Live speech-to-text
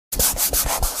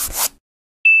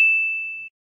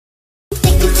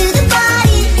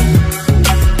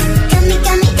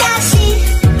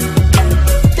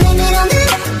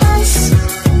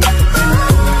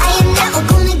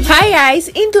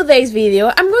today's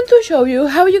video, I'm going to show you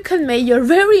how you can make your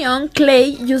very own clay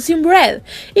using bread.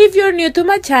 If you're new to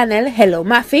my channel, hello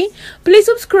Mafi, please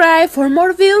subscribe for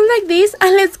more videos like this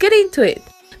and let's get into it.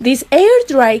 This air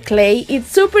dry clay is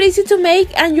super easy to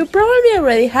make and you probably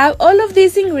already have all of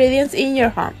these ingredients in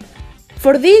your home.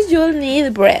 For this you'll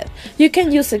need bread. You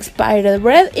can use expired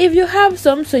bread if you have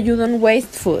some so you don't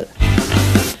waste food.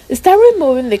 Start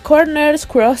removing the corners,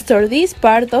 crust or this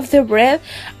part of the bread,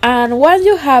 and once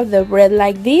you have the bread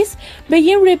like this,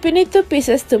 begin ripping it to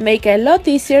pieces to make it a lot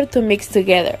easier to mix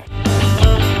together.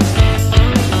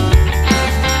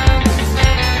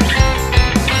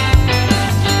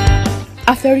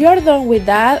 After you're done with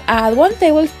that, add 1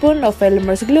 tablespoon of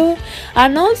Elmer's glue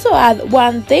and also add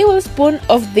 1 tablespoon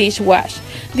of dishwash.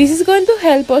 This is going to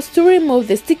help us to remove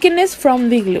the stickiness from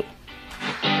the glue.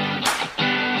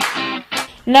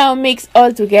 Now mix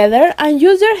all together and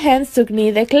use your hands to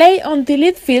knead the clay until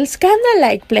it feels kinda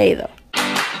like Play-Doh.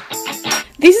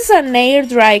 This is an air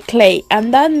dry clay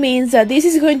and that means that this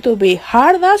is going to be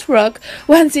hard as rock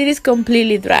once it is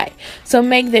completely dry. So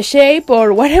make the shape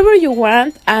or whatever you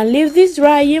want and leave this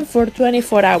drying for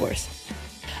 24 hours.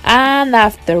 And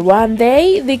after 1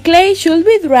 day, the clay should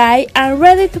be dry and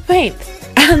ready to paint.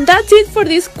 And that's it for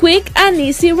this quick and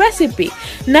easy recipe.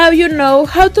 Now you know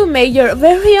how to make your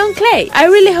very own clay. I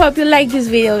really hope you like this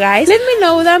video, guys. Let me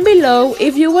know down below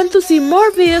if you want to see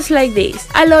more videos like this.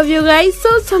 I love you guys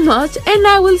so much and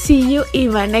I will see you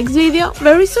in my next video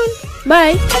very soon.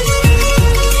 Bye!